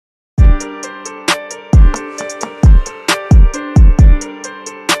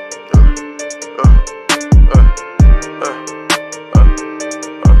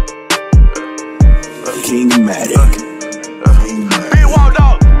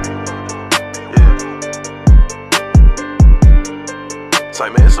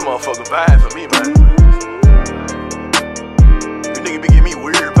vibe, man. It's a motherfucking vibe for me, man. You niggas be giving me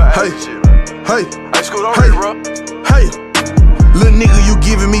weird vibes and shit, man. Hey, Scoot, I'm ready, bro. Little nigga, you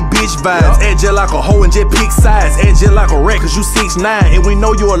giving me bitch vibes. Act just like a hoe and just pick sides. Act just like a rat, cause you 6'9", and we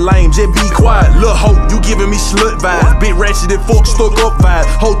know you a lame, just be quiet. Lil' hoe, you giving me slut vibes. Bit ratchet and fuck, stuck up vibes.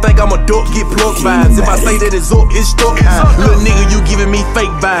 Hoe think I'm a duck, get plucked vibes. If I say that it's up, it's stuck high. Little nigga, you giving me fake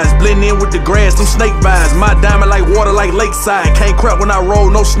vibes. Blend in with the grass, them snake vibes. My diamond like water, like lakeside. Can't crap when I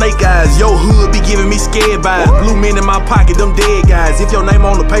roll, no snake eyes. Yo hood be giving me scared vibes. Blue men in my pocket, them dead guys. If your name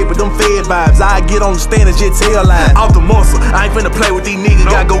on the paper, them fed vibes. I get on the stand and just tell lies. Off the muscle, I ain't finna play with these niggas.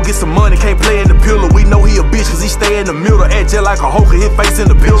 Gotta go get some money, can't play in the pillar. We know he a bitch cause he stay in the middle. Act just like a hoe, hit face in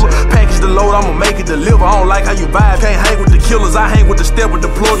the pillar. Package the load, I'ma make it deliver. I don't like how you vibe, can't hang with the killers. I hang with the step with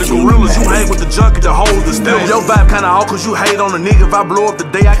deploy the gorillas. You hang with the junkie, the hoes, the stealers. Your vibe kinda off cause you hate on a nigga. If I blow up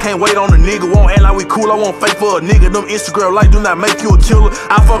today, I can't wait on a nigga. Won't act like we cool, I won't fake for a nigga. Them Instagram likes do not make you a killer.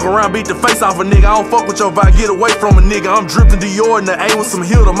 I fuck around, beat the face off a nigga. I don't fuck with your vibe, get away from a nigga. I'm dripping Dior in the A with some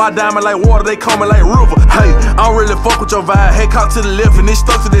Hilda. My diamond like water, they coming like river. Hey, I don't really fuck with your vibe. Head cock to the left and it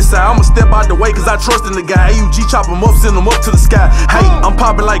stuck to this side. I'ma step out the way cause I trust in the guy. AUG chop him up, send him up to the sky. Hey, I'm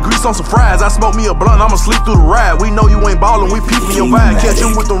popping like grease on some fries. I smoke me a blunt, I'ma sleep through the ride. We know you ain't ballin', we peepin' your vibe. Catch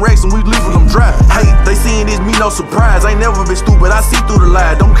him with them racks and we leaving them dry. Hey, they seeing this, me no surprise. Ain't never been stupid, I see through the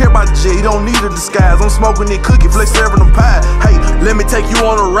lie. Don't care about the J, he don't need a disguise. I'm smoking that cookie, flex serving them pie. Hey, let me take you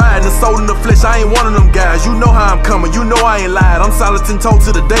on a ride. The soul in the flesh, I ain't one of them guys. You know how I'm coming, you know I ain't lied. I'm solid 10 toes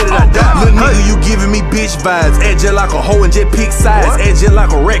to the day that I die. Little nigga, you giving me bitch vibes. Act just like a hoe and just pick sides. Act just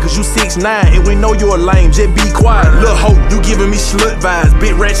like a rat cause you 6'9", and we know you a lame, just be quiet. Lil' hoe, you giving me slut vibes.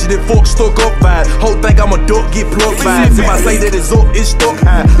 Bit ratchet and fuck, stuck up vibes. Hoe think I'm a duck, get plucked vibes. If I say that it's up, it's stuck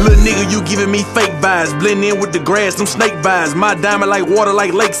high. Little nigga, you giving me fake vibes. Blend in with the grass, them snake vibes. My diamond like water,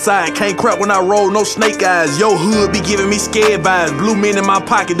 like lakeside. Can't crap when I roll, no snake eyes. Yo hood be giving me scared vibes. Blue men in my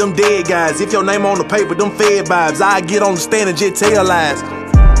pocket, them dead guys. If your name on the paper, them fed vibes. I get on the stand and just tell lies.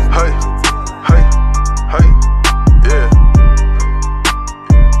 Hey, yeah.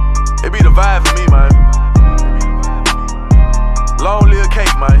 It be the vibe for me, man. Long live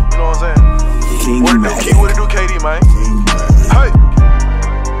cake, man. You know what I'm saying? What it do, KD, man? Hey.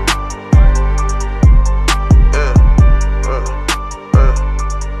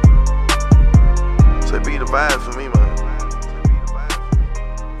 So it be the vibe for me, man.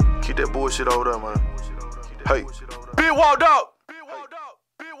 Keep that bullshit over there, man. Hey. Big Walk Dog.